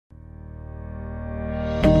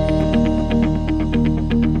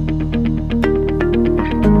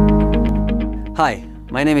Hi,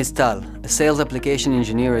 my name is Tal, a sales application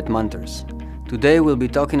engineer at Munters. Today we'll be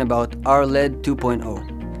talking about RLED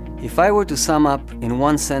 2.0. If I were to sum up in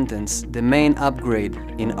one sentence the main upgrade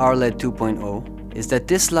in RLED 2.0 is that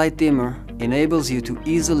this light dimmer enables you to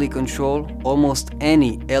easily control almost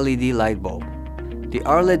any LED light bulb. The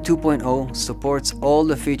RLED 2.0 supports all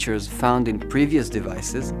the features found in previous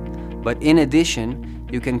devices, but in addition,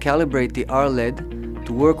 you can calibrate the RLED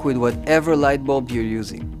to work with whatever light bulb you're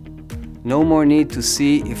using. No more need to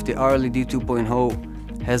see if the RLED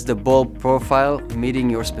 2.0 has the bulb profile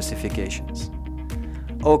meeting your specifications.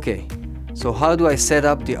 Okay, so how do I set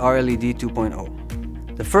up the RLED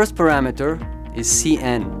 2.0? The first parameter is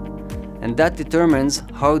CN, and that determines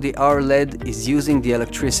how the RLED is using the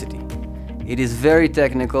electricity. It is very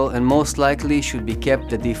technical and most likely should be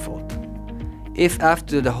kept the default. If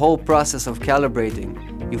after the whole process of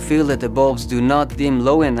calibrating you feel that the bulbs do not dim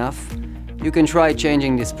low enough, you can try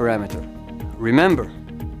changing this parameter. Remember,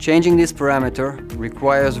 changing this parameter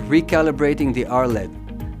requires recalibrating the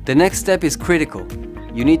RLED. The next step is critical.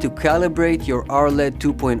 You need to calibrate your RLED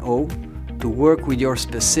 2.0 to work with your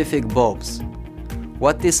specific bulbs.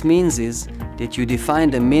 What this means is that you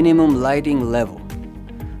define the minimum lighting level.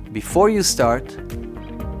 Before you start,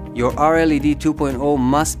 your RLED 2.0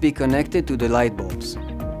 must be connected to the light bulbs.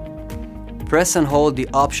 Press and hold the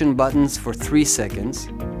option buttons for 3 seconds.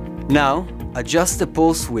 Now, adjust the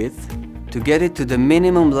pulse width to get it to the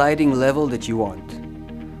minimum lighting level that you want.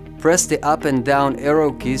 Press the up and down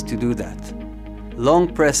arrow keys to do that. Long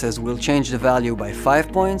presses will change the value by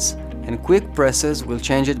 5 points, and quick presses will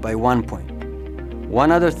change it by 1 point. One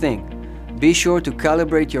other thing, be sure to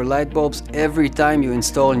calibrate your light bulbs every time you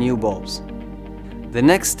install new bulbs. The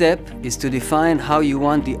next step is to define how you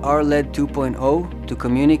want the RLED 2.0 to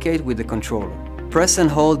communicate with the controller. Press and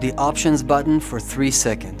hold the options button for 3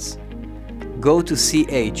 seconds. Go to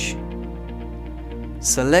CH.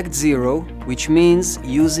 Select 0, which means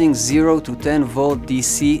using 0 to 10 volt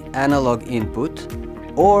DC analog input,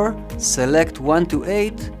 or select 1 to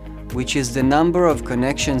 8, which is the number of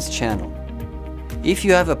connections channel. If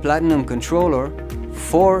you have a platinum controller,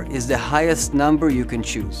 4 is the highest number you can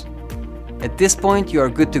choose. At this point you are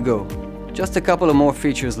good to go. Just a couple of more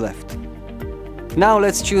features left. Now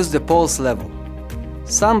let's choose the pulse level.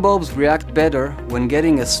 Some bulbs react better when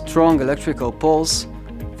getting a strong electrical pulse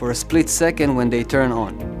for a split second when they turn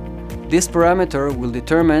on. This parameter will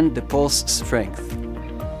determine the pulse strength.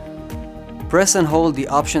 Press and hold the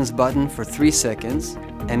options button for 3 seconds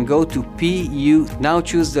and go to PU. Now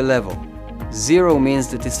choose the level. 0 means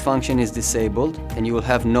that this function is disabled and you will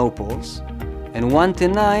have no pulse. And 1 to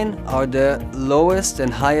 9 are the lowest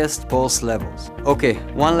and highest pulse levels. Okay,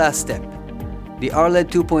 one last step. The RLED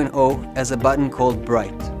 2.0 has a button called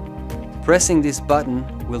Bright. Pressing this button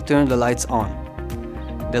will turn the lights on.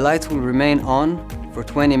 The lights will remain on for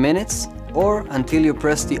 20 minutes or until you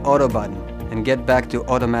press the auto button and get back to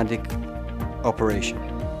automatic operation.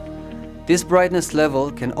 This brightness level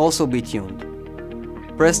can also be tuned.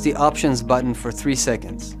 Press the options button for 3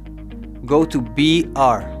 seconds. Go to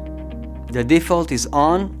BR. The default is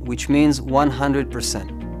on, which means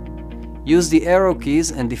 100%. Use the arrow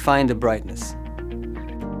keys and define the brightness.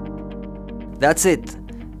 That's it.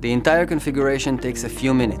 The entire configuration takes a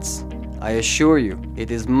few minutes. I assure you,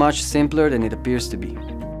 it is much simpler than it appears to be.